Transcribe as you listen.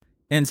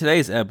In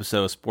today's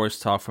episode of Sports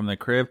Talk from the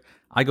Crib,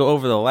 I go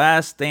over The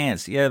Last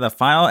Dance. Yeah, the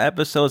final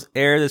episodes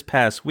aired this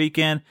past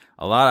weekend.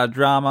 A lot of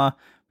drama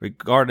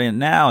regarding it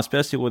now,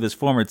 especially with his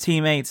former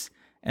teammates.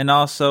 And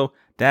also,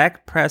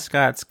 Dak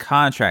Prescott's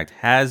contract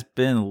has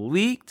been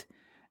leaked.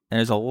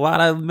 There's a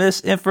lot of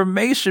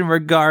misinformation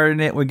regarding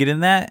it. We're getting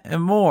that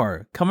and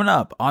more coming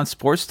up on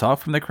Sports Talk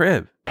from the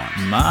Crib.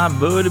 My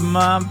buddy,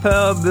 my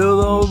pal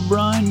Bill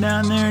O'Brien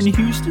down there in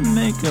Houston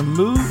making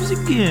moves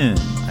again.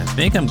 I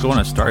think I'm going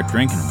to start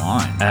drinking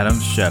wine. Adam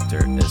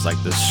Schefter is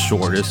like the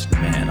shortest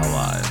man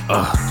alive.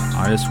 Ugh,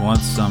 I just want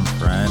some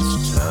French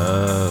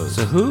toast.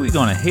 So who are we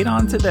going to hate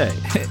on today?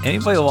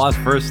 Anybody watch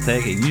First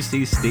Take and you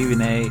see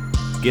Stephen A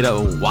get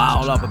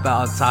wild up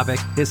about a topic,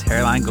 his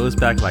hairline goes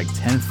back like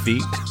 10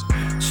 feet.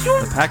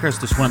 The Packers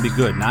just want to be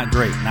good, not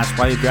great. And that's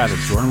why you drafted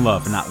Jordan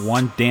Love and not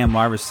one damn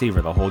wide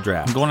receiver the whole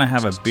draft. I'm going to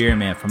have a beer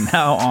man from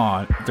now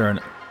on during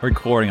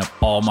recording of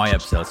all my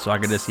episodes so I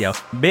can just yell,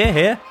 beer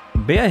here,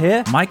 beer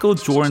here. Michael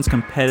Jordan's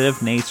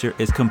competitive nature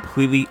is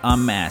completely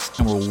unmasked,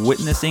 and we're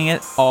witnessing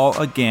it all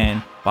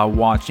again by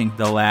watching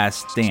The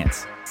Last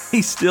Dance.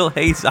 He still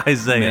hates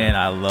Isaiah. Man,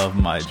 I love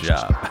my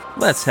job.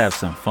 Let's have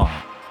some fun.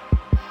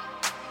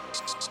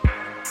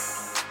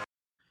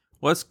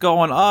 What's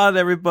going on,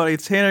 everybody?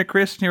 Tanner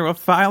Christian here. We're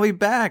finally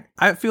back.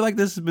 I feel like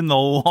this has been the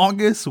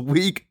longest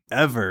week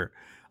ever.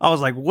 I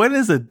was like, when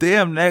is the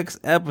damn next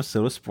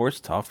episode of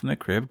Sports Talk from the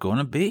Crib going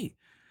to be?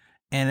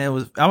 And it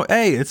was,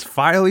 hey, it's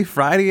finally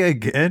Friday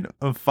again.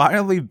 I'm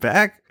finally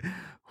back.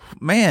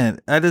 Man,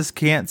 I just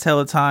can't tell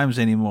the times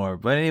anymore.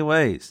 But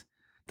anyways,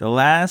 The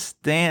Last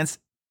Dance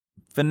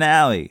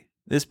finale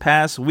this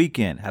past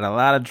weekend had a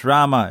lot of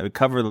drama. It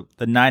covered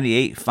the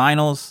 98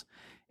 finals,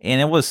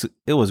 and it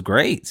was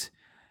great.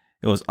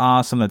 It was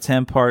awesome. The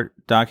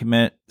 10-part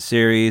document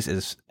series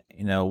is,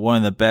 one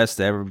of the best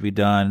to ever be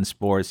done in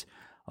sports.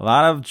 A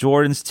lot of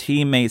Jordan's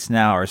teammates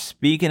now are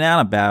speaking out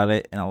about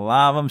it, and a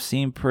lot of them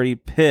seem pretty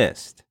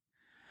pissed.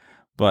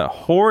 But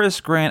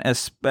Horace Grant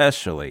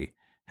especially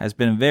has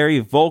been very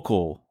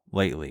vocal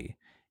lately.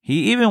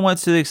 He even went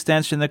to the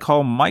extension to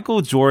call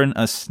Michael Jordan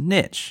a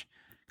snitch.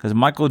 Because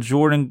Michael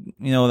Jordan,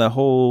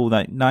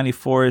 that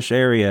 94-ish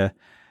area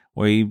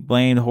where he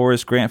blamed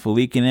Horace Grant for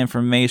leaking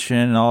information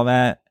and all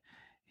that.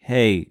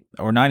 Hey,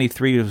 or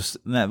 93 was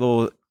that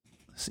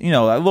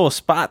little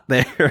spot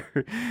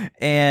there.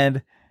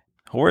 And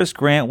Horace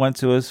Grant went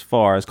to as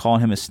far as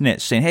calling him a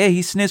snitch, saying, hey,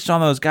 he snitched on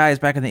those guys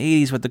back in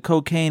the 80s with the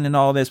cocaine and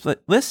all this.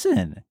 But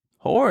listen,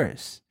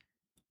 Horace,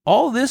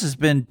 all this has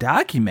been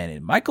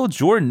documented. Michael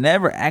Jordan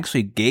never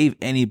actually gave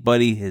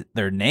anybody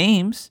their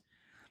names.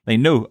 They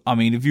know,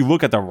 if you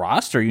look at the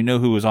roster, you know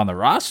who was on the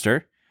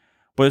roster.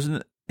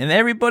 And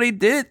everybody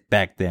did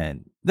back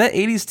then. That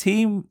 80s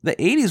team, the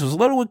 80s was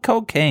loaded with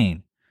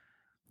cocaine.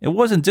 It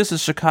wasn't just the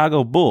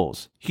Chicago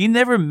Bulls. He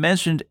never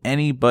mentioned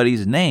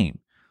anybody's name.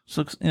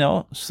 So,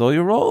 slow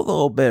your roll a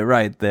little bit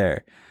right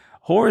there.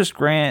 Horace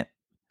Grant,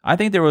 I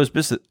think there was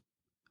just,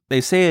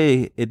 they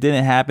say it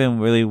didn't happen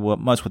really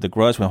much with the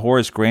grudge when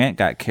Horace Grant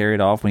got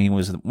carried off when he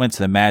went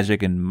to the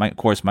Magic and, of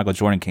course, Michael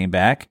Jordan came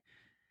back.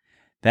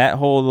 That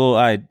whole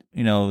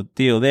little,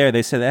 deal there,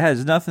 they said that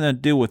has nothing to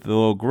do with the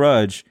little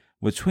grudge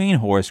between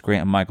Horace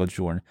Grant and Michael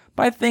Jordan.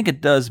 But I think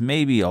it does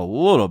maybe a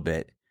little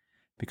bit.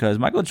 Because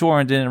Michael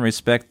Jordan didn't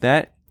respect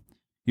that.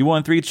 You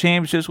won 3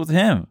 championships with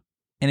him.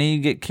 And then you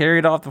get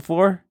carried off the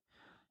floor.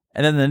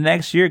 And then the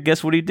next year,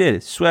 guess what he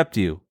did? Swept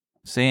you.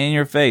 Saying in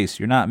your face,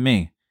 you're not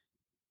me.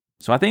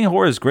 So I think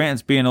Horace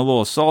Grant's being a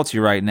little salty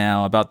right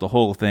now about the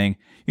whole thing.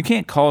 You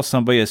can't call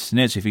somebody a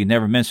snitch if he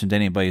never mentioned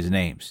anybody's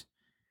names.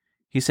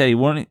 He said he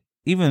wouldn't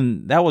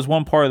even, that was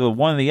one part of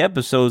one of the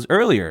episodes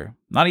earlier.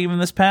 Not even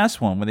this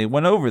past one when they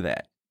went over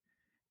that.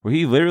 Where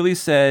he literally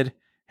said,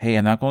 hey,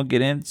 I'm not going to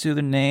get into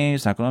the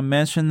names, not going to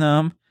mention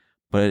them,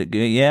 but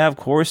yeah, of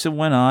course it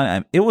went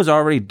on. It was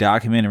already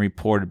documented and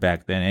reported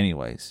back then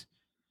anyways.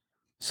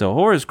 So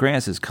Horace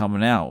Grant is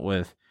coming out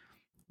with,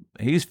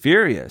 he's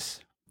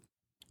furious.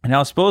 And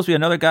now supposedly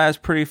another guy that's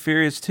pretty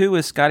furious too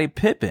is Scottie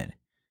Pippen.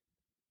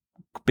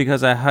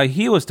 Because of how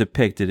he was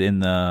depicted in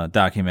the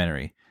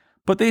documentary.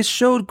 But they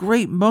showed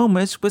great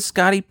moments with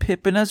Scottie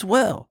Pippen as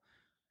well.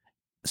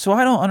 So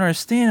I don't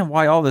understand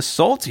why all the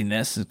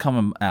saltiness is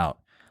coming out.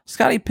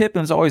 Scottie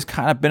Pippen's always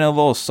kind of been a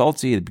little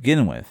salty to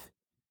begin with.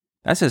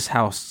 That's just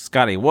how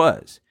Scottie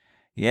was.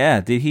 Yeah,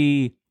 did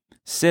he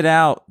sit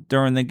out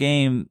during the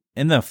game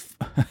in the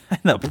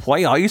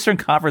Eastern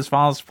Conference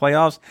Finals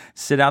playoffs?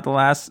 Sit out the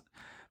last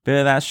bit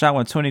of that shot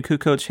when Tony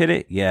Kukoc hit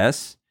it?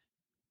 Yes.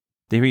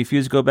 Did he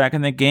refuse to go back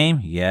in the game?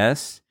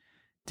 Yes.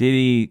 Did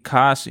he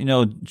cost,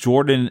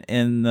 Jordan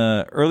in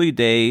the early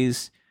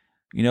days,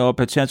 a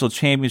potential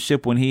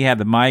championship when he had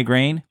the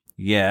migraine?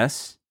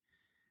 Yes.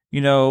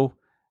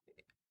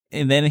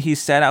 And then he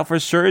sat out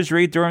for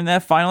surgery during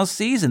that final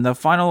season, the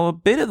final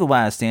bit of The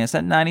Last Dance,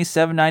 that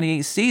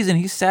 97-98 season,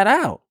 he sat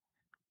out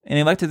and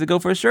elected to go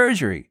for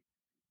surgery.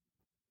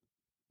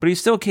 But he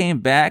still came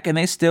back, and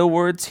they still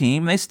were a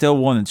team. They still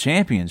won the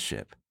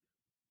championship.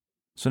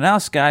 So now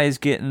Scottie's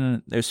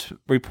getting, there's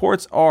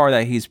reports are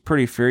that he's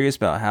pretty furious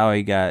about how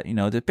he got,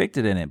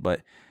 depicted in it.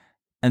 But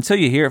until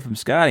you hear it from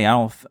Scottie,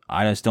 I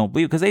just don't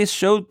believe, because they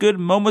showed good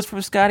moments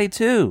from Scottie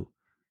too.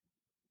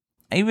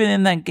 Even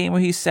in that game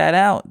where he sat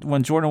out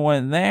when Jordan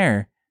wasn't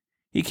there,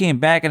 he came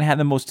back and had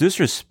the most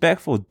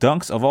disrespectful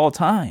dunks of all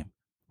time.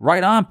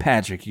 Right on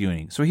Patrick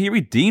Ewing. So he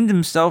redeemed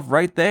himself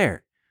right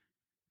there.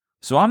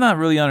 So I'm not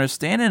really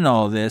understanding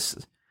all this.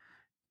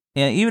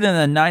 And even in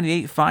the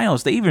 98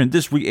 finals, they even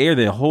just re-aired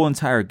the whole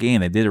entire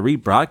game. They did a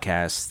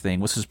rebroadcast thing,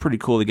 which was pretty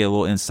cool to get a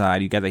little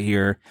inside. You got to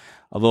hear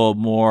a little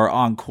more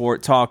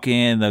on-court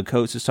talking, the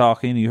coaches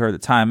talking. You heard the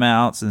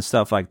timeouts and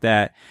stuff like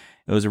that.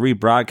 It was a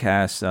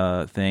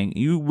rebroadcast thing.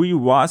 You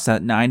rewatched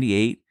that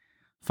 98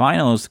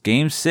 finals,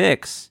 game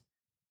 6.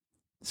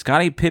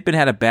 Scottie Pippen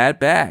had a bad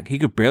back. He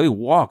could barely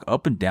walk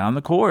up and down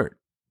the court.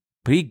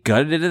 But he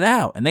gutted it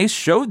out, and they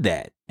showed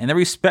that, and they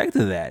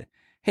respected that.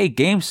 Hey,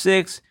 game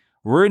 6,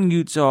 we're in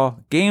Utah,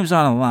 game's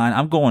on the line,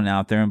 I'm going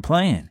out there and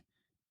playing.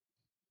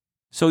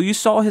 So you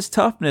saw his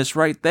toughness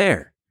right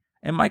there.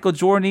 And Michael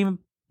Jordan even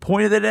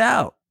pointed it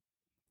out.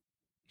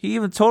 He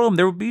even told him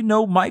there would be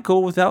no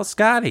Michael without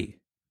Scottie.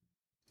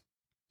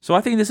 So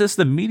I think this is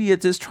the media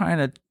just trying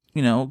to,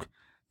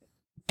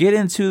 get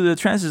into the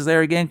trenches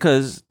there again,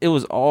 because it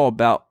was all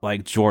about,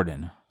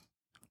 Jordan.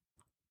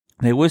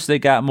 They wish they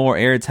got more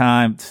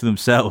airtime to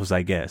themselves,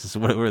 I guess. Is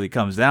what it really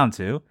comes down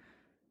to.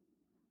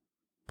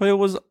 But it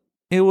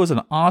was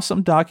an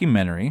awesome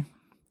documentary.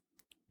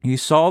 You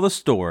saw the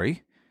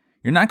story.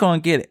 You're not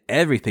going to get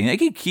everything. They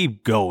could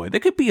keep going.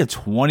 There could be a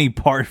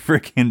 20-part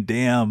freaking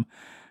damn,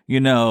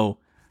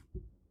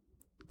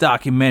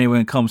 documentary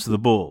when it comes to the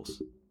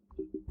Bulls.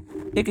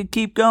 It could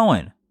keep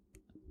going.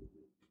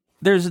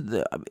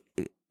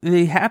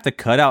 They have to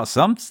cut out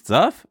some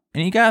stuff,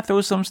 and you got to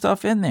throw some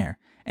stuff in there.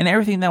 And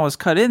everything that was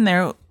cut in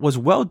there was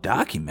well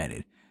documented.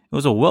 It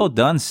was a well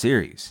done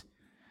series.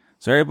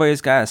 So everybody's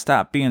got to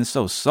stop being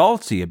so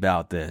salty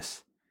about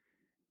this.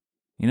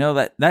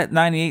 That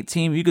 98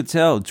 team, you could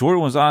tell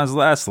Jordan was on his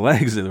last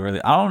legs.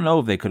 Really, I don't know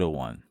if they could have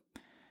won.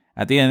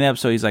 At the end of the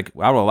episode, he's like,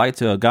 I would have liked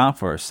to have gone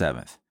for a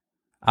 7th.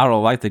 I would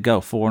have liked to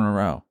go 4 in a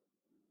row.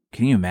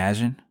 Can you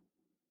imagine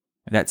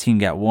if that team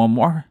got one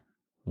more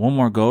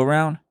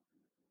go-around?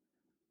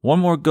 One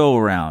more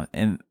go-around,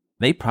 and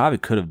they probably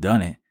could have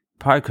done it.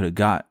 Probably could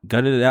have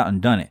gutted it out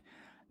and done it.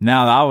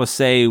 Now, I would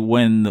say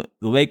when the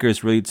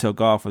Lakers really took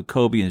off with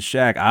Kobe and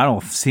Shaq, I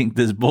don't think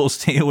this Bulls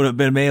team would have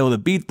been able to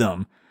beat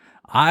them.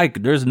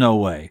 There's no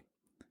way.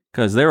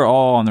 Because they were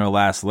all on their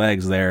last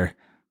legs there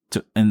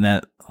in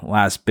that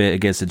last bit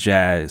against the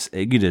Jazz.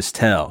 You could just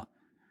tell.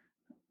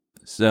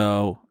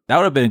 So, that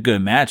would have been a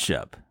good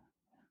matchup.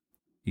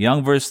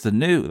 Young versus the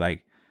new.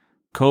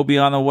 Kobe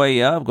on the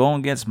way up,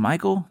 going against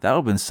Michael. That would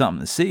have been something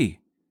to see.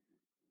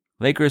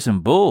 Lakers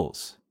and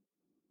Bulls.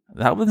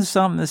 That would have been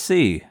something to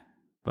see.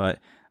 But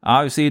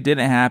obviously it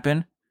didn't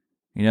happen.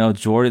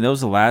 Jordan, that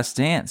was the last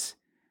dance.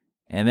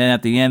 And then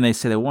at the end they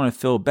said they wanted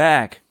Phil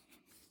back.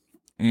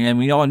 And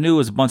we all knew it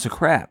was a bunch of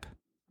crap.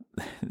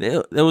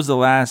 It was the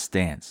last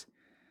dance.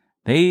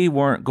 They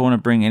weren't going to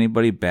bring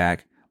anybody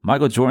back.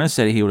 Michael Jordan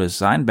said he would have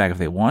signed back if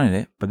they wanted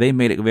it. But they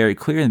made it very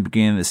clear in the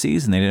beginning of the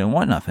season they didn't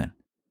want nothing.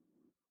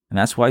 And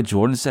that's why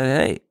Jordan said,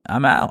 hey,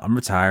 I'm out. I'm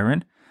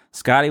retiring.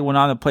 Scottie went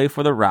on to play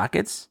for the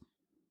Rockets.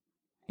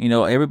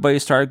 Everybody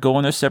started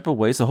going their separate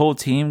ways. The whole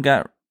team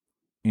got,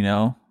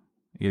 either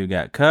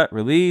got cut,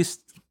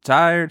 released,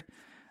 tired,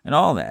 and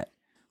all that.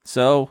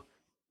 So,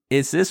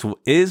 is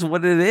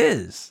what it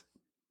is.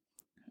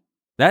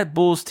 That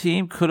Bulls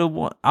team could have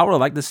won. I would have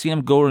liked to see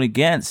them going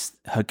against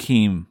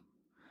Hakeem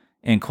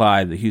and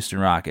Clyde, the Houston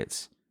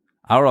Rockets.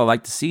 I would have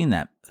liked to see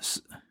that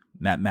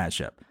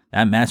matchup.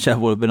 That matchup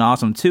would have been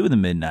awesome too in the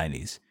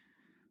mid-90s.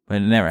 But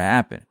it never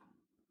happened.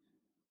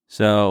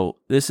 So,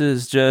 this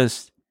is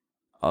just,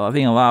 I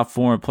think, a lot of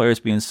former players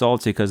being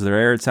salty because of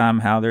their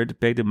airtime, how they're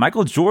depicted.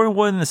 Michael Jordan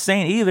wasn't the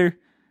saint either.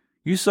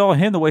 You saw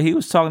him, the way he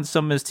was talking to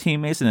some of his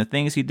teammates and the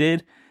things he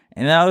did.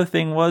 And the other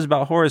thing was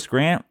about Horace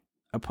Grant.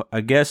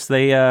 I guess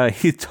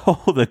he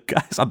told the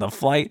guys on the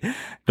flight,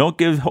 don't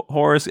give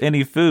Horace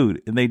any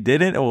food. And they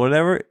didn't or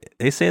whatever.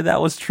 They say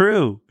that was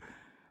true.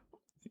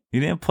 He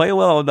didn't play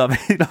well enough.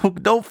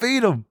 Don't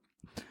feed him.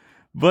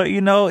 But,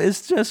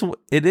 it's just,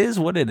 it is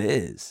what it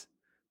is.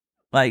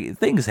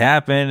 Things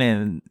happen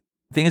and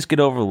things get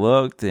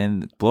overlooked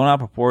and blown out of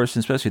proportion,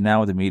 especially now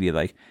with the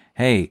media.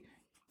 Hey,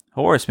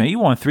 Horace, man, you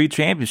won 3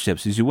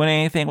 championships. Did you win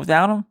anything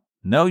without him?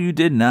 No, you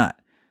did not.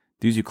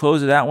 Did you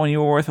close it out when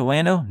you were with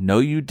Orlando? No,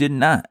 you did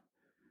not.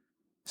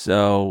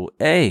 So,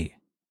 hey,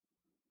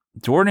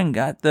 Jordan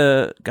got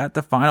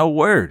the final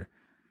word.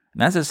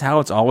 And that's just how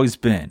it's always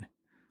been.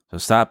 So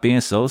stop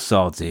being so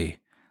salty.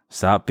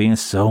 Stop being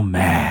so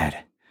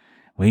mad.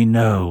 We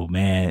know,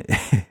 man.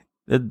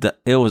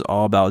 It was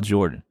all about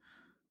Jordan.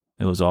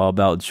 It was all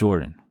about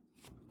Jordan.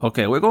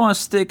 Okay, we're going to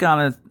stick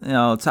on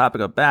the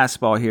topic of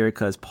basketball here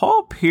because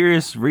Paul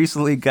Pierce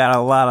recently got a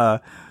lot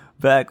of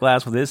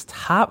backlash with his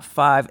top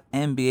 5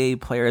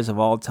 NBA players of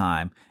all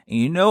time.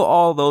 And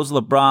all those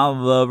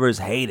LeBron lovers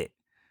hate it.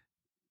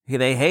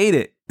 They hate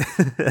it.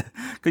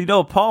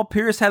 Because Paul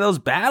Pierce had those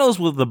battles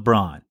with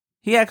LeBron.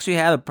 He actually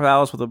had a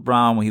prowess with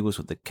LeBron when he was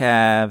with the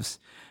Cavs,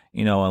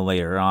 and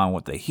later on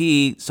with the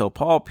Heat. So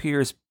Paul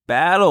Pierce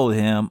battled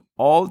him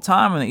all the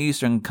time in the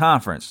Eastern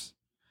Conference.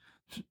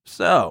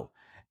 So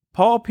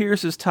Paul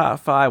Pierce's top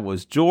 5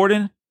 was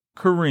Jordan,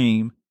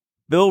 Kareem,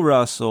 Bill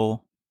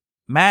Russell,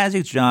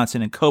 Magic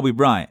Johnson, and Kobe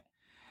Bryant.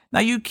 Now,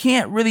 you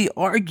can't really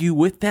argue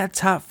with that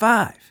top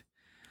 5.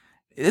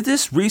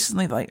 This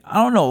recently,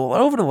 I don't know,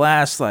 over the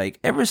last,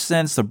 ever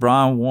since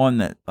LeBron won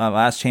that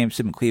last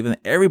championship in Cleveland,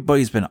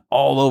 everybody's been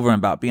all over him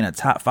about being a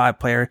top 5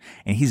 player,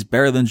 and he's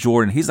better than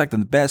Jordan. He's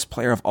the best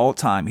player of all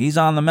time. He's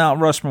on the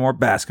Mount Rushmore of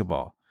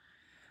basketball.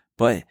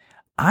 But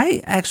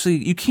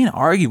you can't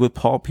argue with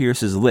Paul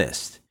Pierce's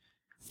list.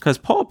 Because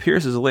Paul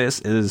Pierce's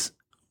list is,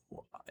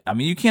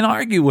 you can't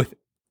argue with it.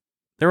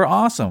 They're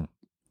awesome.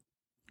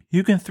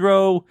 You can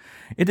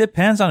it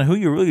depends on who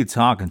you're really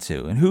talking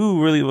to and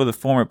who really the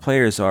former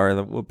players are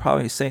that will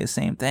probably say the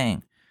same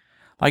thing.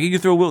 You can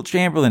throw Wilt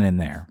Chamberlain in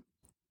there.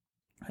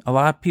 A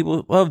lot of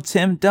people love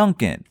Tim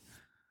Duncan.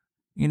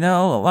 A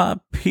lot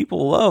of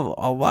people love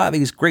a lot of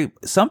these great,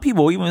 some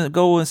people even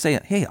go and say,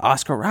 hey,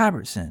 Oscar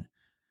Robertson.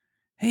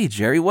 Hey,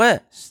 Jerry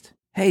West.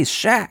 Hey,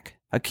 Shaq.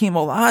 Hakeem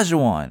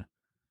Olajuwon.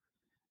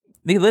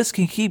 The list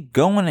can keep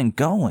going and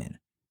going.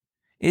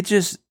 It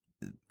just,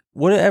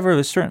 whatever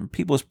is certain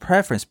people's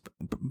preference,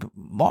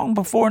 long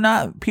before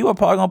not, people are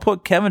probably going to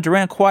put Kevin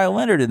Durant, Kawhi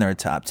Leonard in their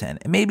top 10,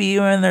 and maybe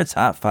even in their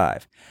top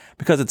 5,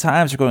 because the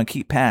times are going to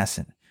keep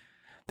passing.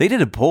 They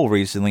did a poll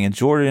recently, and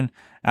Jordan,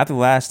 after the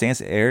Last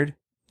Dance aired,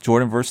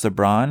 Jordan versus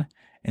LeBron,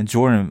 and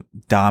Jordan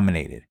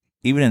dominated,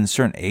 even in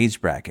certain age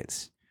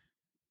brackets.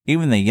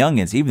 Even the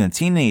youngins, even the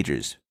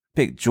teenagers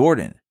picked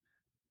Jordan.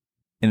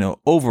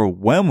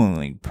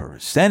 Overwhelmingly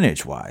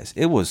percentage-wise,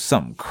 it was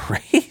some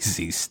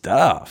crazy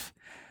stuff.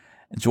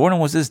 Jordan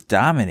was just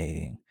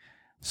dominating.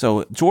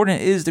 So Jordan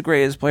is the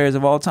greatest players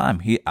of all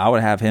time. I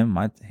would have him.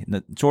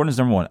 Jordan's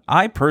number 1.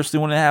 I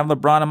personally wouldn't have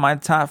LeBron in my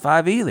top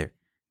 5 either.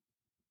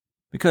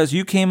 Because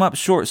you came up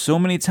short so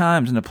many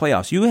times in the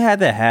playoffs. You had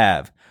to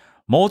have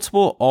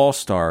multiple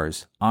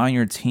All-Stars on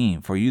your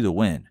team for you to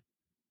win.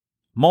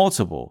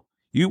 Multiple.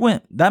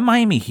 That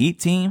Miami Heat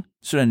team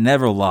should have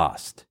never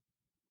lost.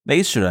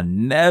 They should have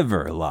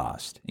never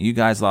lost. You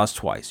guys lost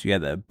twice. You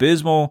had the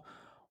abysmal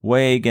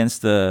way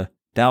against the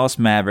Dallas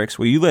Mavericks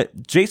where you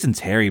let Jason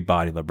Terry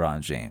body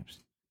LeBron James.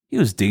 He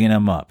was D'ing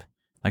him up.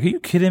 Are you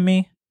kidding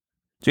me?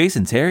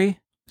 Jason Terry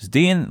was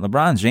D'ing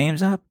LeBron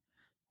James up?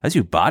 As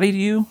you bodied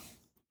you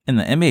in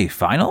the NBA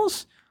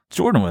Finals?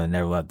 Jordan would have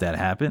never let that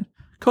happen.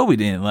 Kobe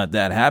didn't let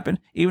that happen,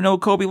 even though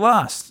Kobe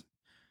lost.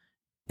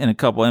 In a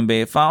couple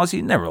NBA Finals,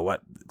 he never let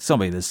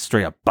somebody just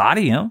straight up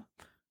body him.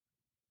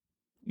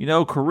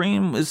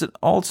 Kareem is an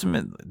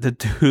ultimate. The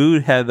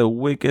dude had the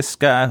wickedest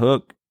sky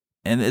hook,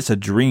 and it's a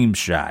dream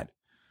shot.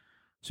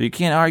 So you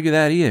can't argue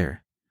that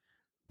either.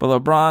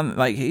 But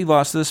LeBron, he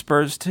lost to the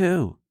Spurs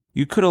too.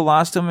 You could have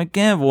lost him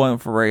again if it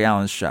wasn't for Ray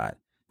Allen's shot.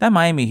 That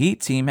Miami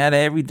Heat team had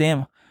every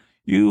damn.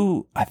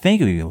 I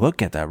think if you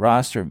look at that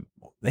roster,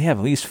 they have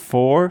at least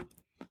 4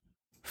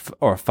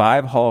 or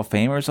 5 Hall of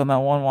Famers on that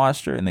one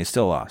roster, and they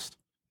still lost.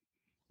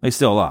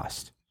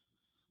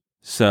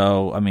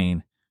 So,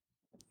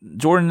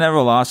 Jordan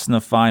never lost in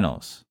the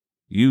finals.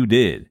 You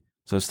did.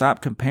 So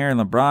stop comparing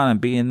LeBron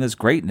and being this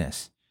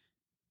greatness.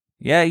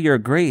 Yeah,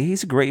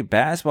 he's a great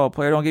basketball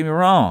player, don't get me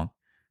wrong.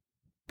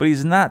 But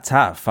he's not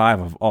top 5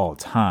 of all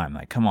time.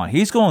 Come on.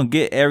 He's going to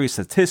get every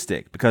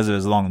statistic because of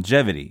his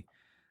longevity.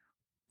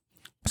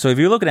 So if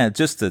you're looking at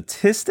just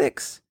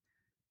statistics,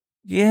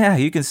 yeah,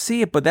 you can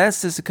see it, but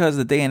that's just because of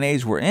the day and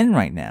age we're in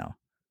right now.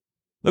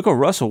 Look at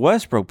Russell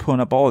Westbrook putting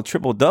up all the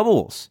triple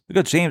doubles. Look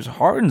at James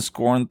Harden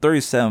scoring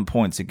 37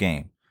 points a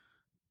game.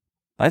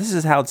 This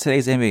is how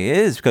today's NBA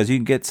is because you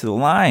can get to the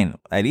line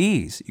at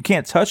ease. You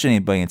can't touch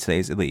anybody in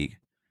today's league.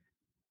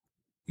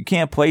 You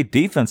can't play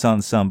defense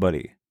on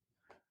somebody.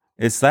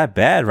 It's that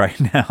bad right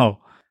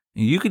now.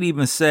 You could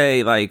even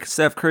say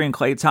Steph Curry and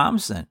Klay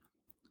Thompson.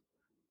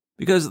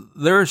 Because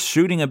their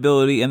shooting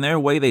ability and their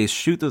way they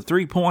shoot the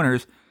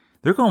 3-pointers,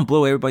 they're going to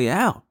blow everybody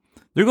out.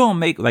 They're going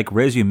to make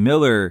Reggie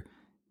Miller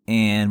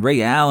and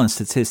Ray Allen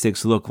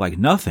statistics look like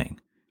nothing.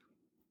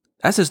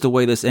 That's just the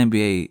way this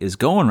NBA is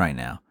going right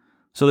now.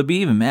 So to be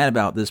even mad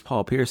about this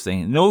Paul Pierce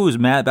thing, who's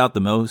mad about the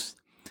most?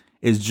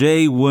 Is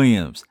Jay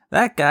Williams.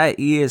 That guy at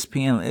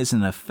ESPN is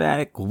an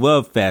emphatic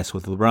love fest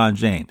with LeBron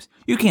James.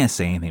 You can't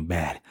say anything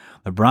bad.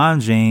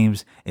 LeBron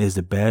James is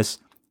the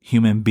best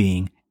human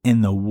being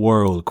in the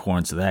world,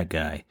 according to that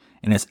guy.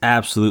 And it's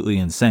absolutely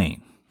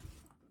insane.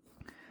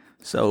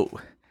 So,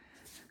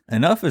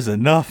 enough is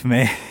enough,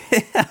 man.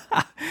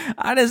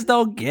 I just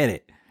don't get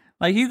it.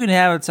 You can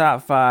have a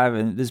top 5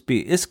 and just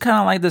be, it's kind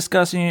of like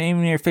discussing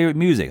even your favorite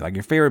music,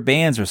 your favorite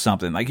bands or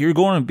something. You're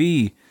going to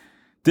be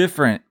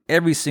different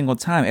every single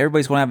time.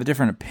 Everybody's going to have a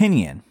different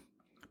opinion.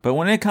 But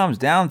when it comes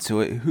down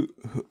to it,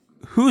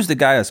 who's the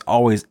guy that's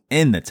always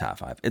in the top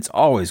 5? It's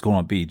always going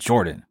to be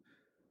Jordan.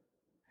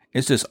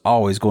 It's just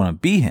always going to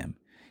be him.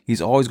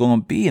 He's always going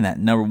to be in that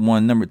number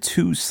 1, number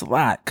 2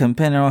 slot,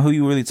 depending on who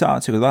you really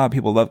talk to. A lot of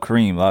people love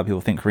Kareem. A lot of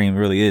people think Kareem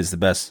really is the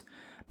best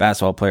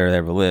basketball player to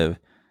ever live.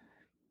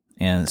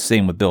 And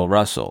same with Bill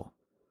Russell.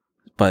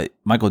 But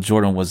Michael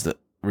Jordan was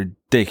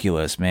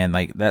ridiculous, man.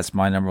 Like, that's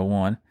my number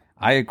one.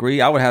 I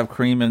agree. I would have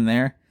Kareem in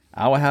there.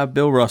 I would have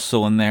Bill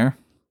Russell in there.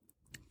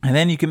 And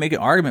then you can make an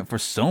argument for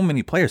so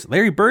many players.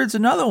 Larry Bird's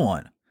another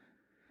one.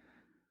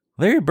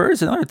 Larry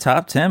Bird's another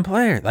top 10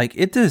 player. Like,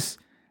 it just,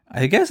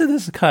 I guess it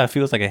just kind of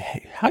feels like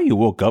how you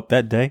woke up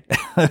that day.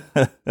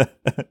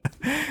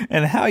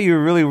 And how you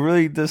really,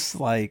 really just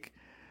like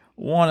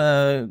want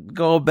to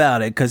go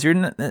about it. Because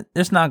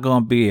there's not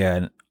going to be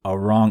a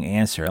wrong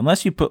answer.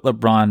 Unless you put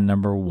LeBron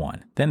number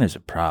one. Then there's a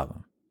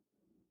problem.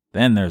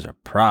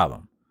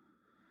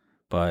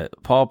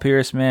 But Paul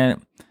Pierce,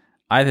 man,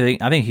 I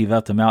think he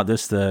left him out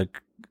just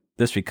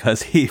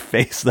because he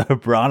faced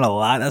LeBron a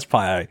lot. That's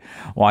probably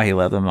why he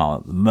left him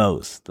out the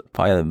most.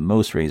 Probably the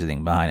most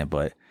reasoning behind it.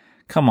 But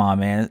come on,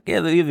 man,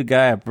 leave the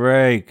guy a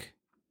break.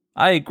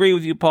 I agree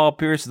with you, Paul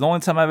Pierce. It's the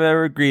only time I've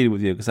ever agreed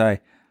with you because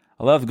I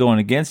love going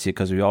against you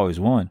because we always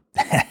won.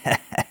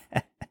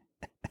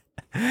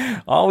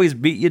 Always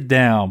beat you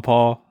down,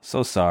 Paul.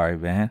 So sorry,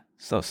 man.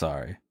 So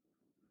sorry.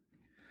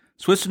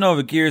 Switching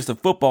over gears to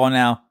football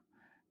now.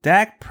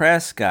 Dak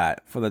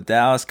Prescott for the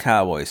Dallas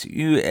Cowboys.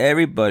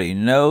 Everybody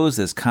knows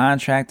this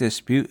contract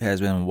dispute has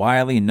been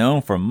widely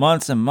known for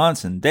months and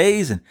months and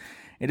days, and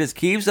it just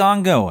keeps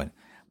on going.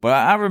 But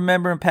I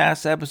remember in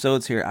past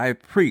episodes here, I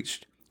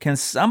preached, can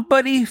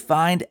somebody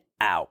find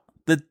out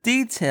the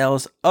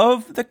details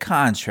of the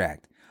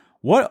contract?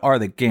 What are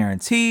the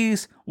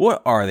guarantees?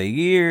 What are the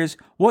years?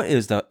 What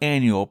is the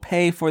annual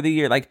pay for the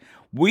year? Like,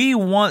 we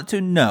want to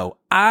know.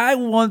 I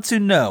want to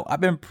know. I've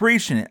been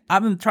preaching it.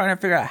 I've been trying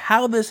to figure out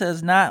how this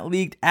has not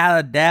leaked out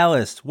of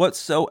Dallas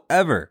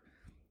whatsoever.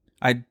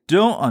 I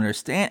don't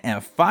understand.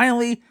 And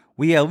finally,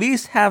 we at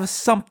least have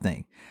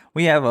something.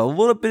 We have a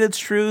little bit of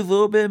truth, a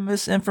little bit of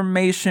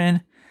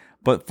misinformation.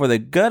 But for the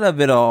gut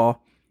of it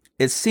all,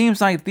 it seems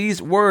like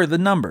these were the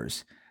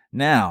numbers.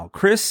 Now,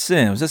 Chris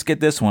Sims, let's get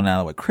this one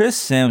out of the way. Chris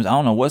Sims, I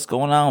don't know what's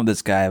going on with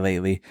this guy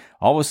lately.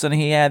 All of a sudden,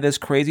 he had this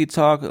crazy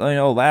talk,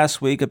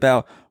 last week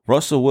about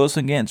Russell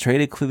Wilson getting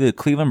traded to the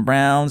Cleveland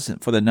Browns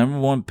for the number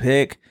one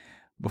pick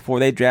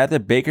before they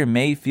drafted Baker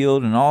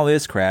Mayfield and all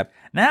this crap.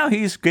 Now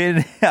he's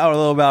getting out a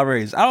little bit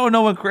outrageous. I don't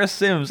know when Chris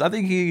Sims, I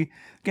think he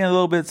getting a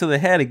little bit to the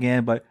head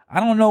again, but I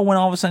don't know when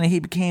all of a sudden he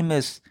became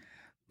this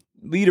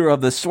leader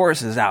of the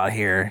sources out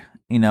here,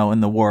 in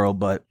the world.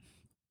 But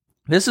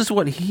this is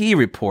what he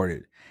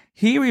reported.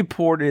 He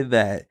reported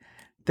that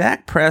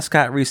Dak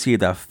Prescott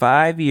received a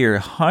 5-year,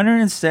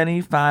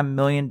 $175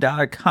 million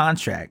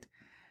contract.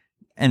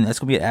 And that's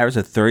going to be an average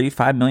of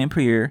 $35 million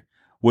per year,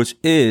 which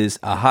is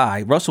a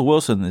high. Russell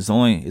Wilson is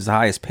the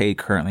highest paid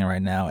currently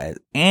right now,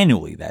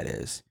 annually, that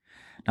is,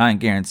 not in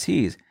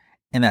guarantees.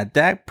 And that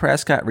Dak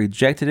Prescott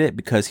rejected it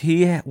because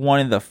he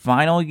wanted the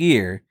final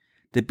year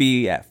to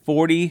be at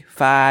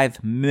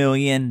 $45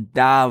 million.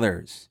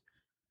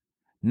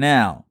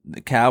 Now,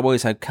 the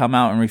Cowboys have come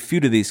out and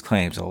refuted these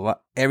claims. All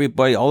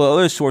the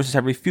other sources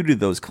have refuted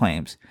those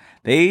claims.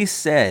 They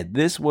said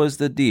this was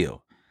the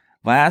deal.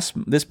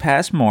 This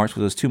past March,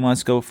 which was 2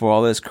 months ago before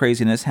all this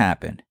craziness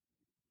happened,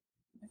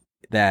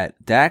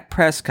 that Dak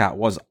Prescott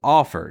was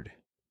offered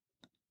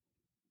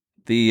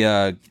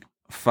the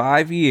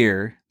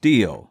 5-year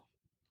deal,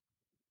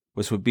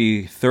 which would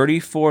be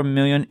 $34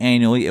 million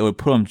annually. It would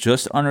put him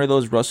just under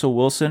those Russell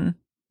Wilson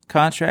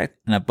contract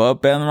and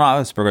above Ben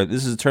Roethlisberger.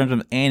 This is in terms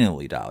of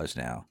annually dollars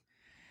now,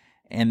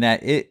 and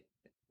that it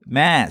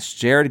matched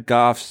Jared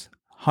Goff's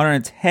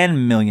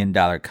 $110 million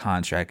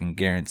contract and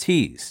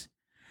guarantees.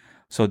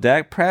 So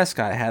Dak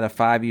Prescott had a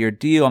 5-year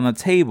deal on the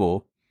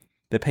table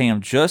to pay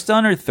him just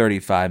under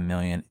 $35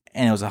 million,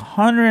 and it was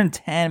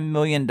 $110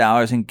 million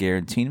in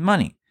guaranteed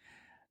money.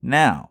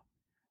 Now,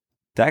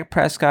 Dak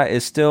Prescott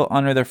is still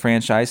under the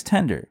franchise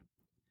tender.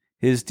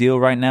 His deal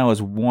right now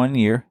is 1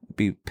 year.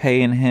 Be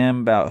paying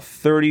him about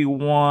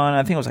 31.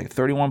 I think it was like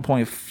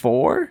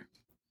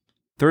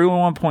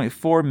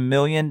 31.4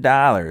 million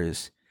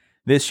dollars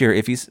this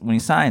year when he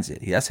signs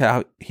it. He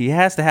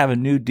has to have a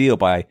new deal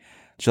by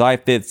July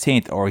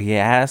 15th, or he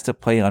has to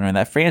play under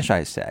that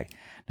franchise tag.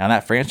 Now,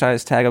 that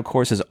franchise tag, of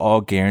course, is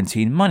all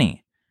guaranteed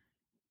money.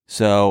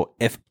 So,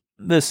 if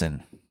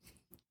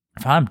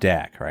I'm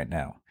Dak right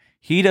now,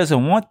 he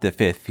doesn't want the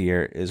 5th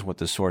year, is what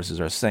the sources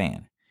are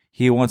saying.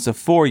 He wants a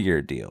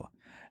 4-year deal.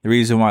 The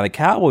reason why the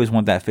Cowboys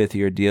want that 5th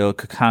year deal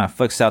could kind of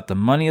flex out the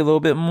money a little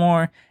bit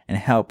more and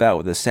help out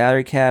with the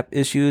salary cap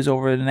issues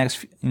over the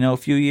next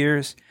few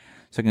years,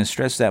 so it can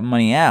stretch that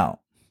money out.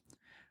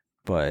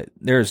 But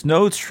there's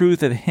no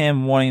truth of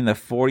him wanting the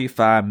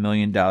 $45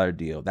 million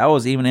deal. That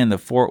was even in the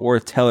Fort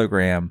Worth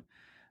Telegram,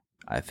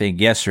 I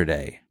think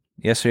yesterday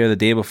or the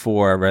day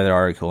before. I read an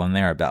article in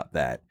there about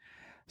that.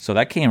 So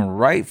that came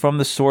right from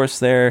the source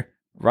there,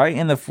 right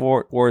in the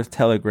Fort Worth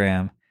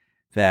Telegram,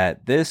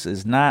 that this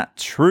is not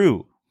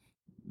true.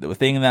 The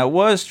thing that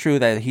was true,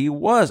 that he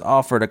was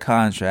offered a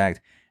contract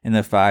in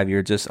the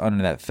 5-year just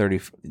under that 30,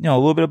 a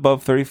little bit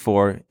above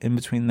 34, in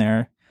between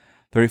there,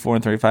 34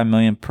 and 35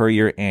 million per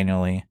year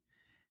annually.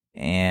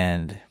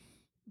 And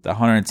the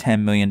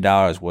 $110 million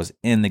was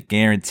in the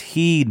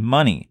guaranteed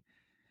money.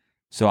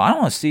 So I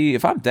don't want to see,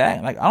 if I'm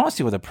Dak, like, I don't want to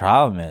see what the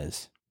problem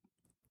is.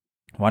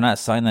 Why not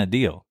sign that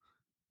deal?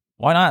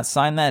 Why not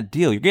sign that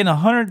deal? You're getting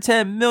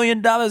 $110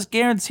 million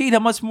guaranteed. How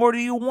much more do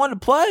you want to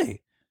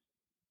play?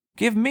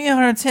 Give me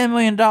 $110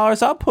 million.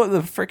 I'll put the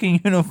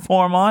freaking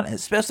uniform on,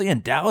 especially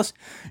in Dallas.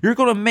 You're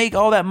going to make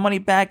all that money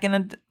back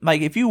in.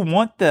 Like, if you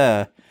want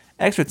the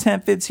extra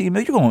 10, 15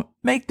 million, you're going to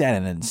make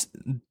that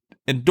in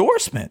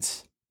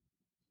endorsements.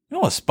 You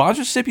know what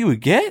sponsorship you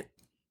would get?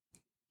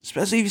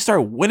 Especially if you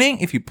start winning,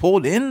 if you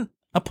pulled in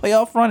a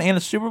playoff run and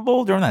a Super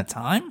Bowl during that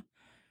time.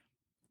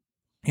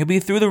 You'll be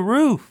through the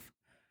roof.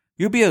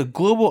 You'll be a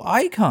global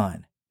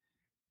icon.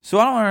 So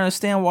I don't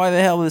understand why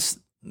the hell this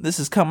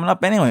is coming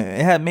up anyway.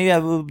 It had maybe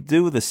had a little to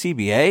do with the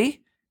CBA.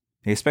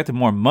 They expected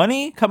more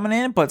money coming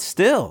in, but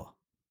still.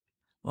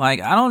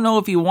 Like, I don't know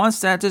if he wants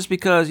that just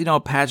because,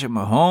 Patrick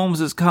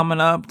Mahomes is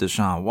coming up,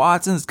 Deshaun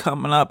Watson's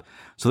coming up.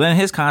 So then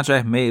his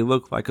contract may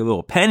look like a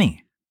little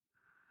penny.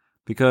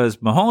 Because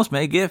Mahomes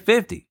may get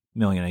 $50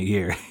 million a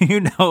year.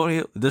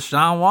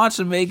 Deshaun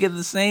Watson may get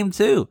the same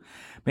too.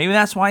 Maybe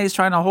that's why he's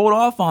trying to hold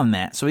off on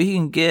that, so he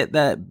can get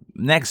that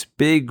next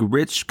big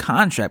rich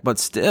contract. But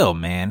still,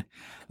 man,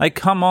 like,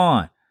 come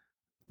on.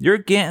 You're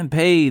getting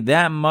paid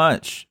that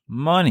much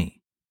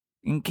money.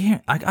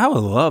 I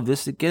would love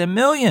this to get $1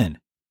 million.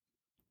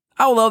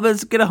 I would love this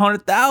to get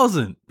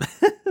 100,000.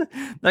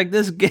 Like,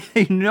 this,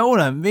 you know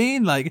what I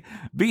mean? Like,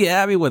 be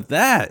happy with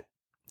that.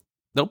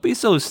 Don't be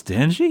so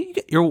stingy.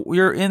 You're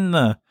wearing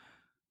the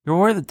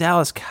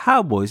Dallas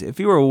Cowboys. If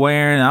you were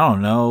wearing, I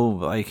don't know,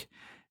 like,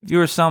 if you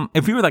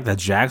were like the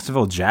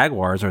Jacksonville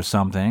Jaguars or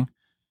something,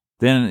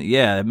 then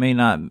yeah, it may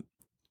not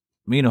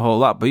mean a whole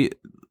lot, but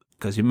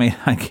because you may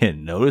not get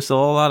noticed a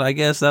whole lot, I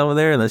guess, over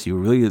there, unless you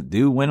really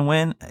do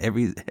win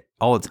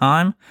all the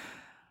time.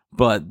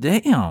 But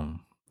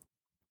damn,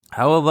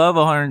 I would love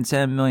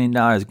 $110 million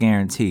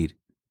guaranteed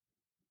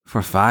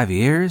for 5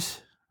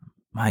 years.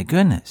 My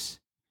goodness.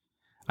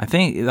 I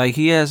think, like,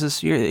 he has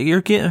this year,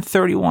 you're getting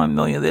 $31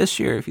 million this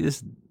year if you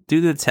just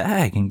do the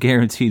tag and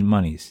guaranteed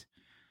monies.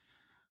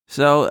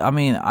 So, I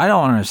mean, I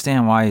don't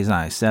understand why he's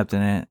not accepting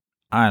it.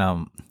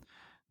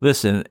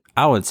 Listen,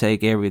 I would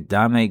take every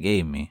dime they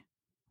gave me.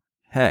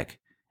 Heck,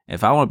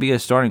 if I want to be a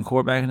starting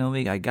quarterback in the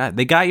league,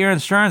 they got your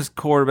insurance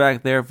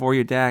quarterback there for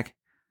you, Dak.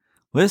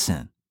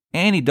 Listen,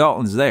 Andy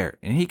Dalton's there,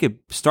 and he could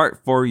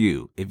start for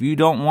you. If you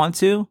don't want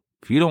to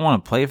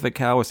play for the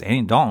Cowboys,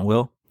 Andy Dalton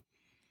will.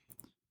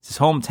 It's his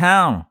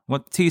hometown.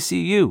 Went to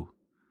TCU.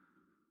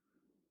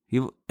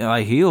 He'll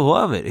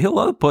love it. He'll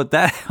love to put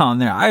that on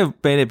there. I've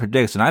made a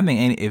prediction. I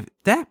think if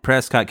Dak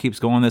Prescott keeps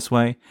going this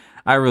way,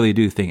 I really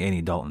do think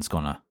Andy Dalton's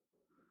going to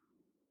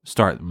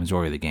start the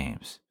majority of the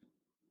games.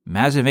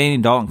 Imagine if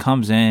Andy Dalton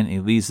comes in and he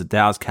leads the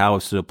Dallas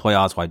Cowboys to the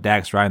playoffs while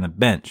Dak's riding the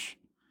bench.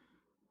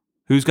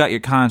 Who's got your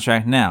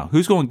contract now?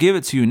 Who's going to give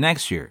it to you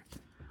next year?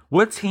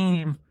 What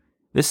team?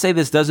 Let's say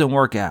this doesn't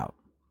work out.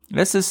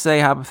 Let's just say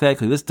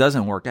hypothetically this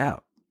doesn't work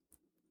out.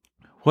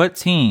 What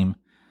team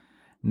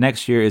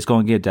next year is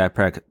going to get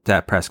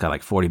Dak Prescott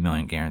like $40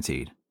 million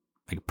guaranteed,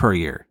 like per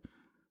year?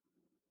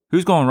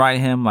 Who's going to write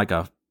him like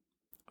a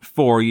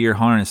 4-year,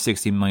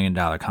 $160 million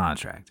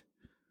contract?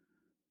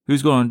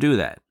 Who's going to do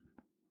that?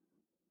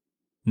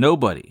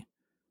 Nobody.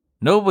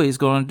 Nobody's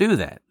going to do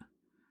that.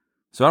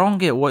 So I don't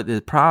get what the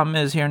problem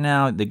is here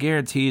now. The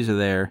guarantees are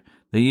there.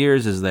 The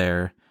years is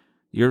there.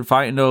 You're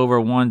fighting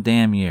over one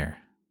damn year,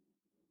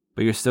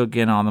 but you're still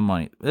getting all the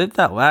money. If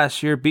that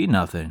last year be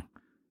nothing.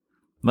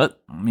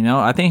 But,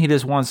 I think he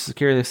just wants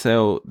security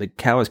so the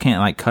Cowboys can't,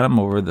 like, cut him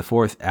over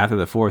after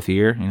the fourth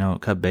year,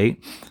 cut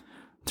bait.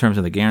 In terms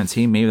of the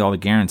guarantee, maybe all the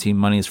guarantee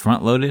money is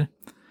front-loaded.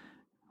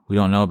 We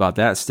don't know about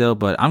that still,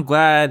 but I'm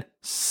glad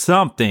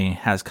something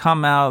has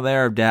come out of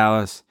there of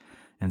Dallas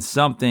and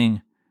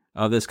something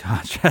of this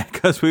contract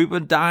because we've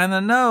been dying to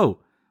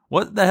know.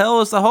 What the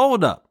hell is the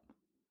holdup?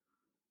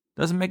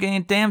 Doesn't make any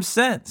damn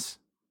sense.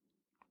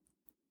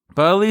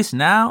 But at least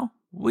now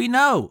we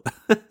know.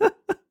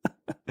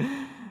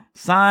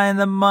 Sign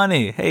the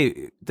money.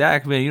 Hey,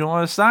 Dak, man, you don't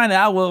want to sign it?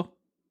 I will.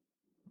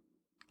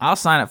 I'll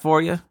sign it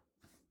for you.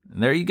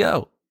 And there you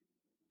go.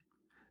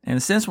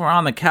 And since we're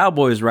on the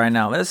Cowboys right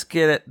now, let's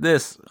get at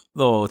this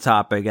little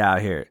topic out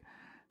here.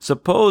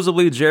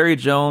 Supposedly, Jerry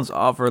Jones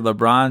offered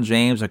LeBron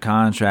James a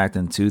contract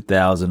in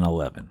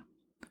 2011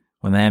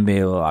 when the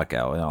NBA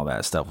lockout and all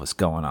that stuff was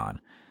going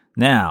on.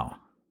 Now,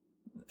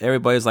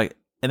 everybody's like,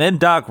 and then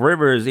Doc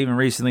Rivers even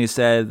recently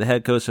said, the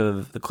head coach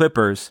of the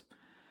Clippers,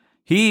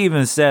 he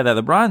even said that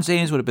LeBron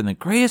James would have been the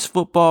greatest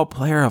football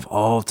player of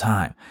all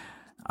time.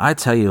 I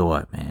tell you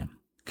what, man,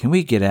 can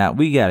we get out?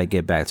 We got to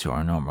get back to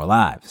our normal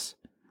lives.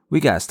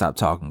 We got to stop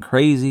talking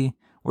crazy.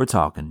 We're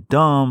talking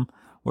dumb.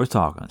 We're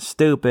talking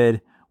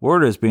stupid.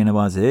 We're just being a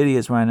bunch of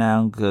idiots right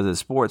now because the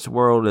sports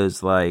world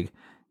is like,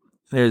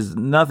 there's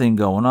nothing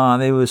going on.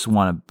 They just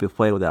want to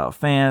play without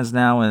fans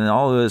now and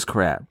all of this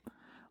crap.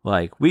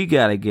 Like, we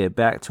got to get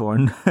back to our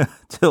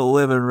to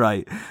living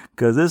right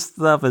because this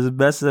stuff is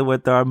messing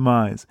with our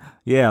minds.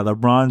 Yeah,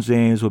 LeBron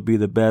James would be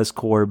the best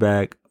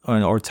quarterback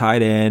or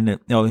tight end.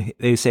 No,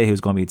 they say he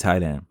was going to be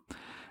tight end. It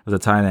was a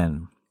tight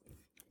end.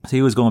 So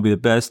he was going to be the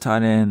best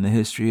tight end in the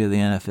history of the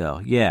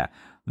NFL. Yeah,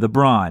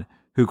 LeBron,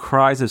 who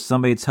cries if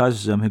somebody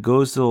touches him, who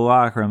goes to the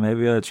locker room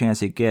every other chance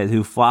he gets,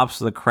 who flops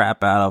the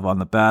crap out of on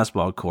the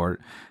basketball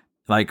court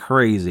like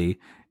crazy.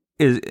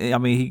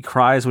 He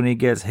cries when he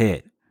gets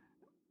hit.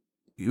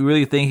 You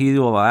really think he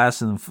will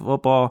last in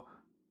football?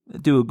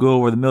 Do a go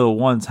over the middle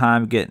one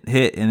time, get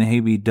hit, and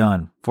he'd be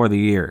done for the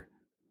year.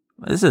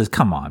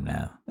 Come on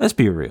now. Let's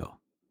be real.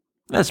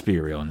 Let's be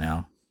real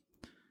now.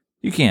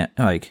 You can't,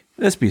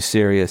 let's be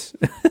serious.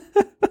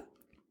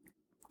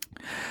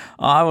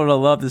 I would have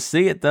loved to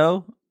see it,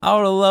 though. I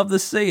would have loved to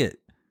see it.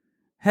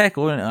 Heck,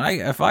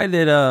 if I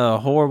did a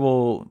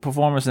horrible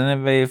performance in the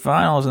NBA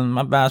Finals and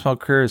my basketball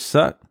career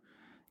sucked,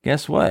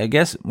 guess what? I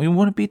guess we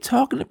wouldn't be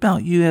talking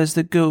about you as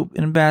the GOAT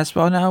in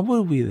basketball now,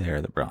 would we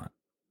there, LeBron?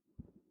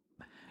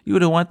 You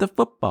would have went to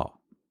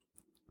football.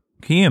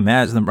 Can you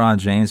imagine LeBron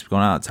James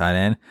going out tight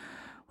end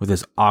with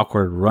this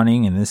awkward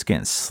running and this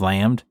getting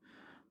slammed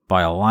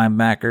by a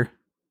linebacker?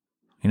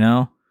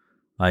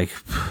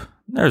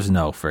 There's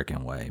no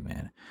freaking way,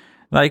 man.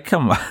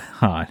 Come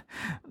on.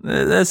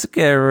 Let's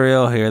get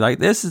real here.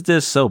 This is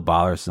just so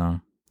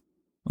bothersome.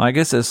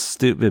 It's just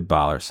stupid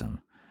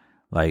bothersome.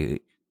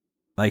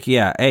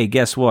 Yeah, hey,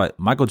 guess what?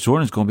 Michael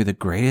Jordan's going to be the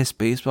greatest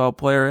baseball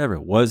player ever.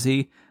 Was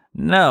he?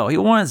 No, he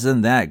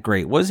wasn't that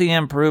great. Was he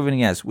improving?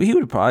 Yes. He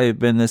would probably have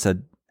been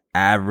an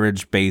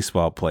average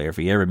baseball player if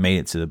he ever made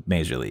it to the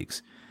major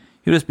leagues.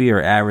 He would just be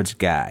your average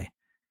guy.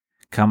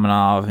 Coming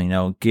off,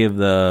 give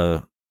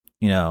the,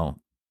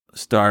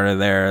 starter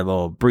there a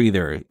little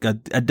breather,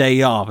 a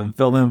day off and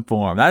fill in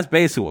for him. That's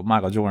basically what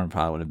Michael Jordan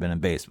probably would have been in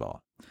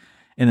baseball.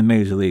 In the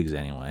major leagues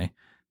anyway.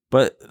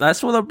 But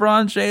that's what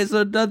LeBron James would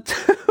have done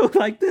too.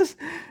 This.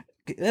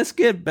 Let's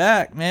get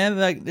back, man.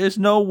 There's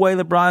no way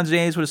LeBron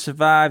James would have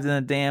survived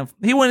in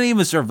he wouldn't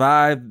even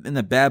survive in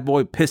the bad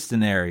boy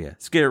Piston area.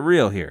 Let's get it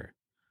real here.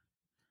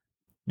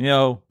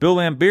 Bill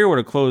Laimbeer would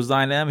have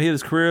clotheslined him.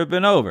 His career would have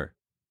been over.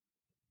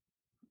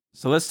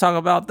 So let's talk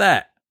about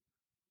that.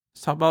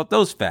 Let's talk about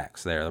those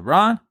facts there.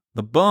 LeBron,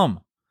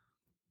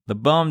 the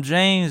bum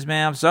James,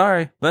 man. I'm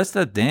sorry. But that's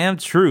the damn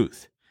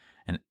truth.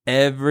 And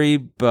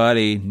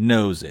everybody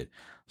knows it.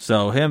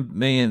 So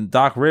me and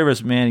Doc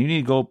Rivers, man, you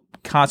need to go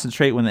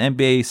concentrate when the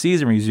NBA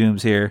season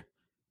resumes here.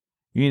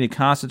 You need to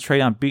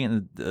concentrate on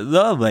beating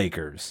the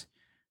Lakers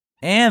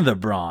and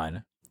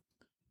LeBron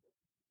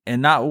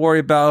and not worry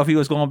about if he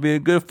was going to be a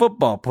good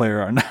football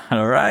player or not,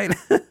 all right?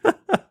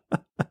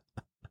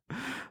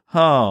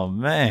 Oh,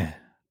 man.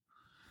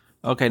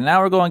 Okay,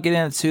 now we're going to get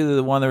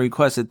into one of the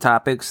requested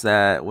topics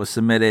that was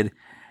submitted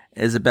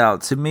is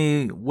about, to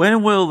me,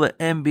 when will the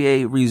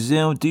NBA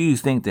resume? Do you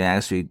think they're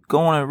actually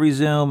going to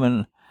resume?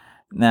 And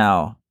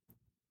now,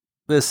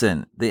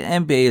 listen, the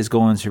NBA is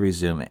going to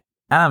resume it.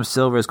 Adam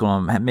Silver is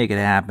going to make it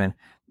happen.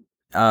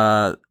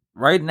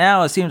 Right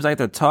now, it seems like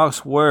the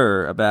talks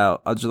were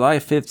about a July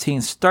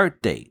 15th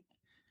start date.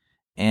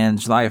 And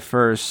July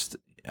 1st,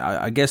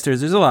 I guess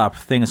there's a lot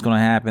of things going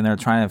to happen. They're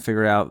trying to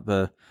figure out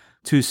the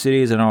two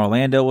cities, and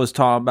Orlando was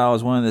talking about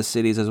as one of the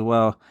cities as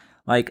well.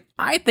 I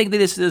think they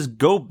just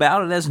go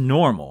about it as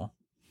normal.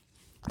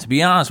 To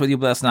be honest with you,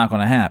 but that's not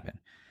going to happen.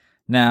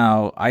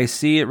 Now, I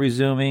see it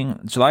resuming.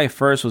 July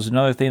 1st was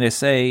another thing they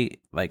say,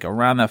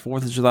 around that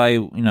 4th of July,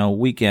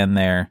 weekend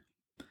there.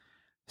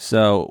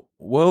 So,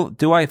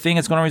 do I think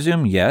it's going to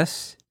resume?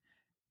 Yes.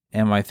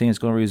 And I think it's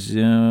going to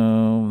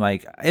resume,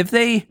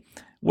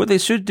 what they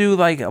should do,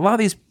 a lot of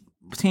these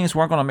teams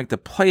weren't going to make the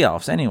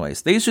playoffs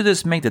anyways. They should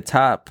just make the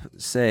top,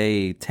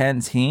 say, 10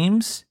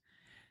 teams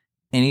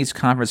in each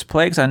conference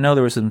play, because I know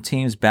there were some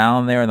teams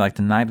bound there in the 9th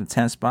and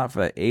 10th spot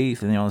for the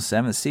 8th and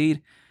 7th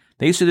seed.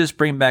 They should just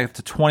bring back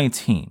to 20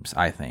 teams,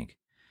 I think,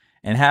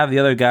 and have the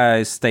other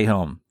guys stay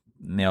home,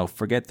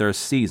 forget their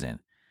season.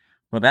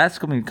 But that's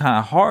going to be kind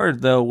of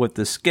hard, though, with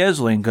the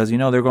scheduling, because,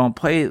 they're going to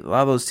play a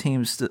lot of those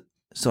teams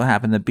still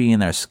happen to be in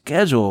their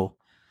schedule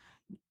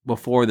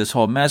before this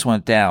whole mess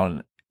went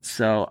down.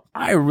 So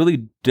I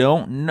really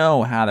don't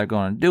know how they're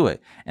going to do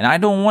it. And I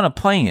don't want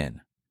to play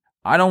in.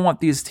 I don't want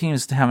these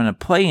teams to have a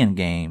play-in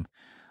game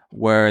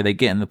where they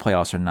get in the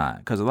playoffs or not.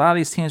 Because a lot of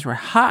these teams were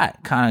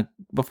hot kind of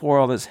before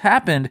all this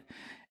happened.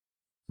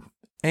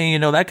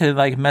 And, that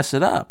could, mess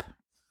it up.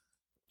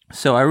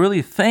 So I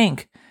really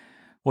think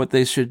what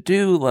they should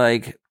do,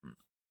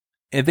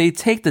 if they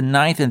take the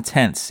 9th and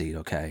 10th seed,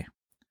 okay?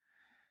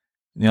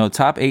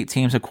 Top 8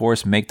 teams, of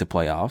course, make the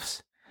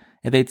playoffs.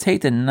 If they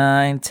take the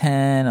 9,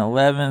 10,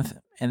 11th,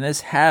 and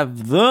just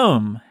have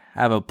them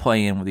have a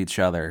play-in with each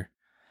other,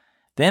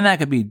 then that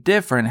could be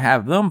different.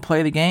 Have them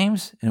play the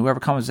games, and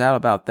whoever comes out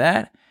about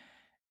that,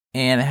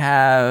 and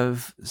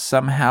have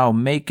somehow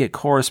make it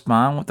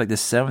correspond with the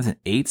 7th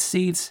and 8th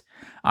seeds.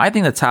 I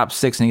think the top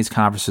 6 in each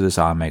conference will just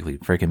automatically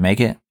freaking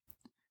make it,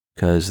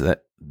 because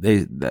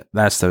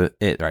that's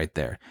it right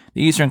there.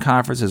 The Eastern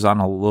Conference is on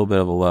a little bit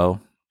of a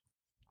low.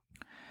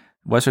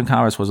 Western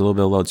Conference was a little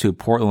bit low too.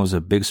 Portland was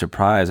a big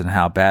surprise in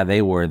how bad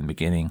they were in the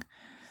beginning.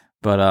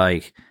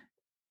 But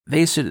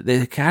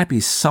there gotta be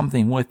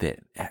something with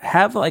it.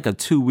 Have like a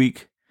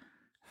 2-week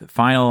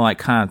final like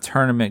kind of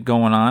tournament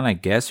going on, I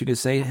guess you could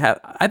say.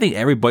 I think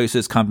everybody should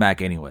just come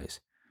back anyways.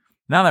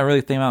 Now that I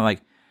really think about it,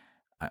 like,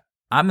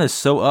 I'm just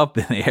so up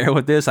in the air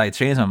with this, I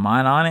changed my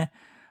mind on it.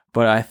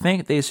 But I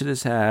think they should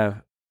just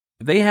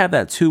they have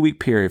that 2-week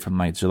period from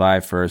like July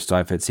 1st,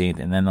 July 15th,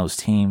 and then those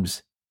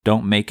teams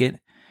don't make it.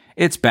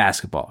 It's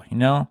basketball,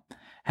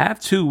 Have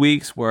 2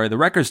 weeks where the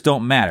records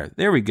don't matter.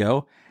 There we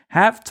go.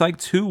 Have like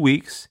 2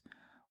 weeks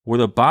where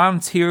the bottom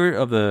tier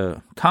of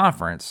the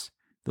conference,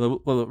 the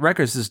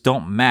records just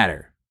don't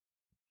matter.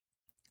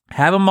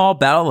 Have them all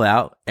battle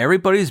out.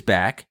 Everybody's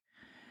back.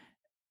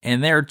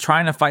 And they're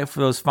trying to fight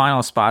for those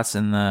final spots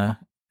in the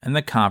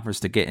conference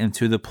to get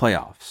into the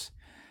playoffs.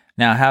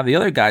 Now, have the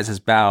other guys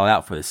just battle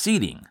out for the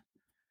seeding,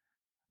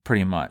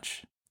 pretty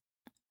much.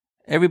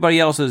 Everybody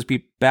else is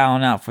be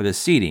battling out for the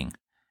seeding,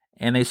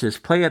 and they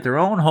just play at their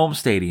own home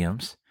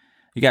stadiums.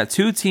 You got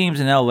 2 teams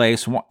in LA,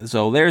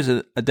 so there's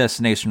a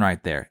destination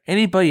right there.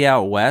 Anybody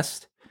out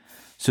west,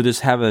 so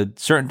just have a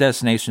certain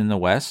destination in the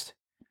west,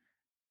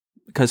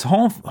 because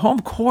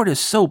home court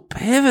is so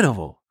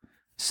pivotal.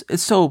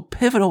 It's so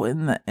pivotal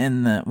in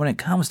the when it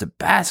comes to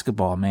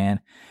basketball,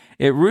 man.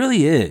 It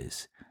really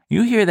is.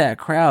 You hear that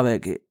crowd,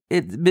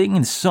 it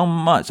means so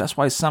much. That's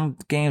why some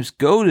games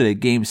go to the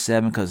Game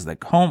 7, because the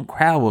home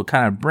crowd will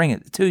kind of bring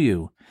it to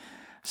you.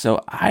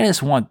 So I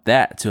just want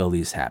that to at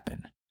least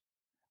happen.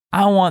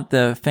 I want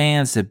the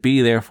fans to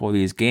be there for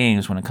these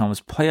games when it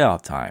comes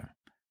playoff time.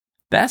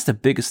 That's the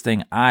biggest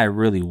thing I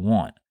really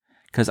want,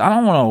 because I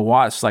don't want to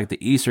watch like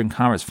the Eastern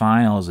Conference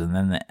Finals and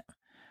then the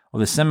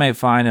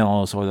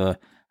semifinals or the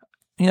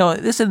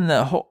this in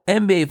the whole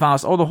NBA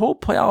Finals or the whole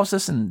playoffs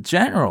just in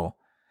general,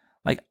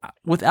 like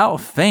without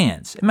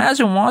fans.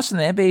 Imagine watching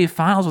the NBA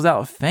Finals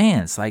without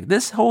fans. Like,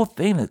 this whole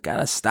thing has got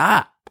to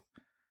stop.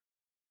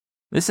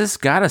 This has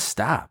got to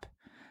stop.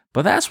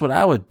 But that's what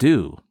I would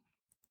do.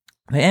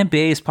 The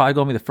NBA is probably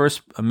going to be the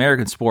first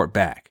American sport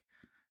back.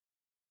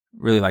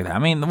 Really like that. I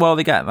mean, well,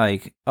 they got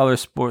like other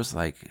sports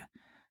like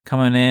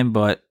coming in,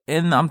 but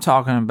I'm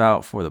talking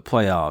about for the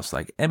playoffs.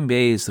 Like,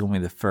 NBA is going to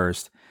be the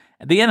first.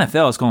 The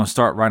NFL is going to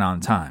start right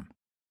on time.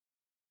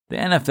 The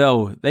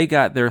NFL, they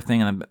got their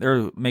thing, and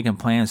they're making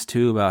plans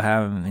too about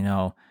having,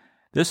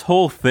 this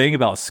whole thing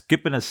about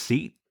skipping a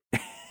seat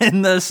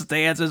in the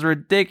stands is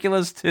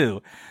ridiculous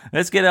too.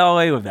 Let's get all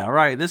away with that,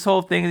 right? This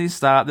whole thing needs to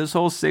stop. This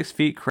whole 6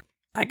 feet crap.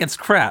 Like, it's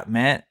crap,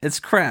 man. It's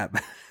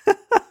crap.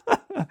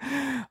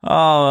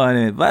 Oh,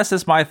 anyway, that's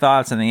just my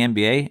thoughts on the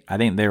NBA. I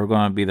think they were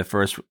going to be the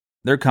first.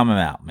 They're coming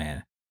out,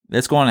 man.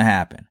 It's going to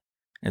happen.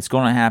 It's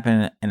going to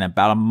happen in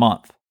about a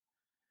month.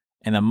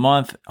 In a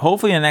month,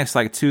 hopefully in the next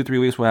like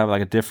 2-3 weeks, we'll have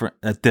like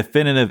a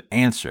definitive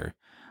answer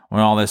when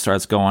all this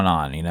starts going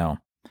on,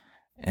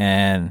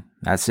 And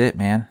that's it,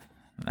 man.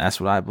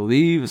 That's what I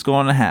believe is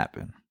going to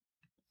happen.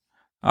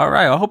 All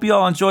right, I hope you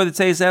all enjoyed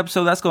today's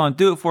episode. That's going to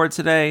do it for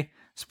today.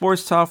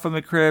 Sports Talk from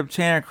the Crib,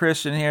 Tanner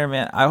Christian here,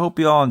 man. I hope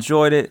you all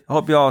enjoyed it. I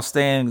hope you all are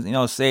staying,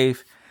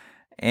 safe.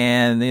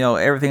 And,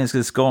 everything's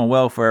just going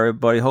well for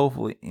everybody.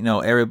 Hopefully,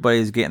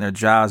 everybody's getting their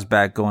jobs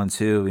back going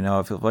too.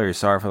 I feel very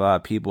sorry for a lot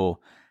of people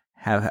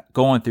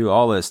going through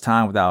all this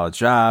time without a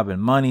job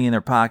and money in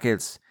their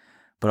pockets.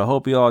 But I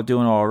hope you all are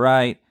doing all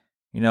right.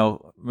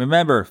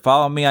 Remember,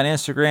 follow me on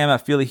Instagram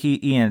at Feel the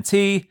Heat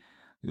ENT.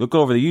 Look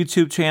over the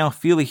YouTube channel,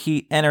 Feel the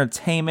Heat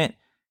Entertainment,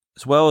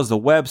 as well as the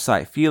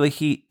website,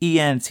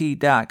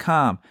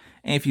 feeltheheatent.com.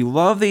 And if you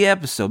love the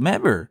episode,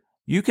 remember,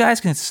 you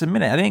guys can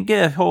submit it. I didn't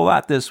get a whole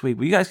lot this week,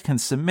 but you guys can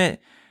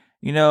submit,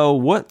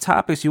 what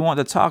topics you want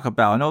to talk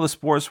about. I know the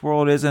sports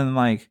world isn't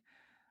like,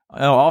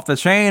 off the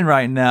chain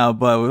right now,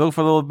 but we look for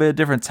a little bit of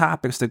different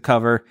topics to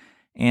cover.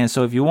 And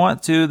so if you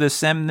want to, just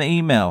send me an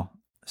email.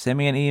 Send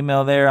me an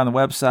email there on the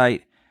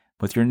website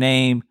with your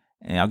name,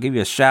 and I'll give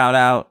you a shout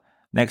out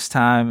next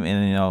time,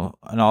 and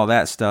and all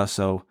that stuff.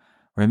 So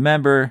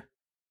remember,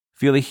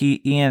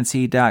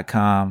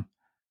 feeltheheatent.com,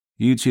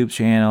 YouTube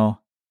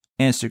channel,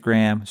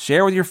 Instagram.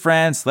 Share with your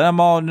friends. Let them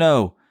all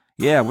know.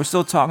 Yeah, we're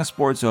still talking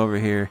sports over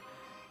here.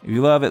 If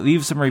you love it,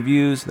 leave some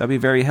reviews. That'd be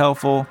very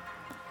helpful.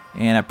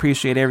 And I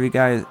appreciate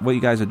what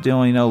you guys are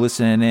doing,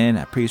 listening in.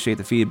 I appreciate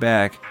the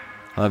feedback.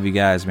 I love you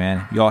guys,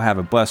 man. You all have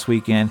a blessed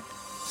weekend.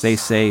 Stay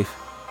safe.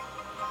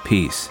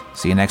 Peace.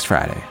 See you next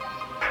Friday.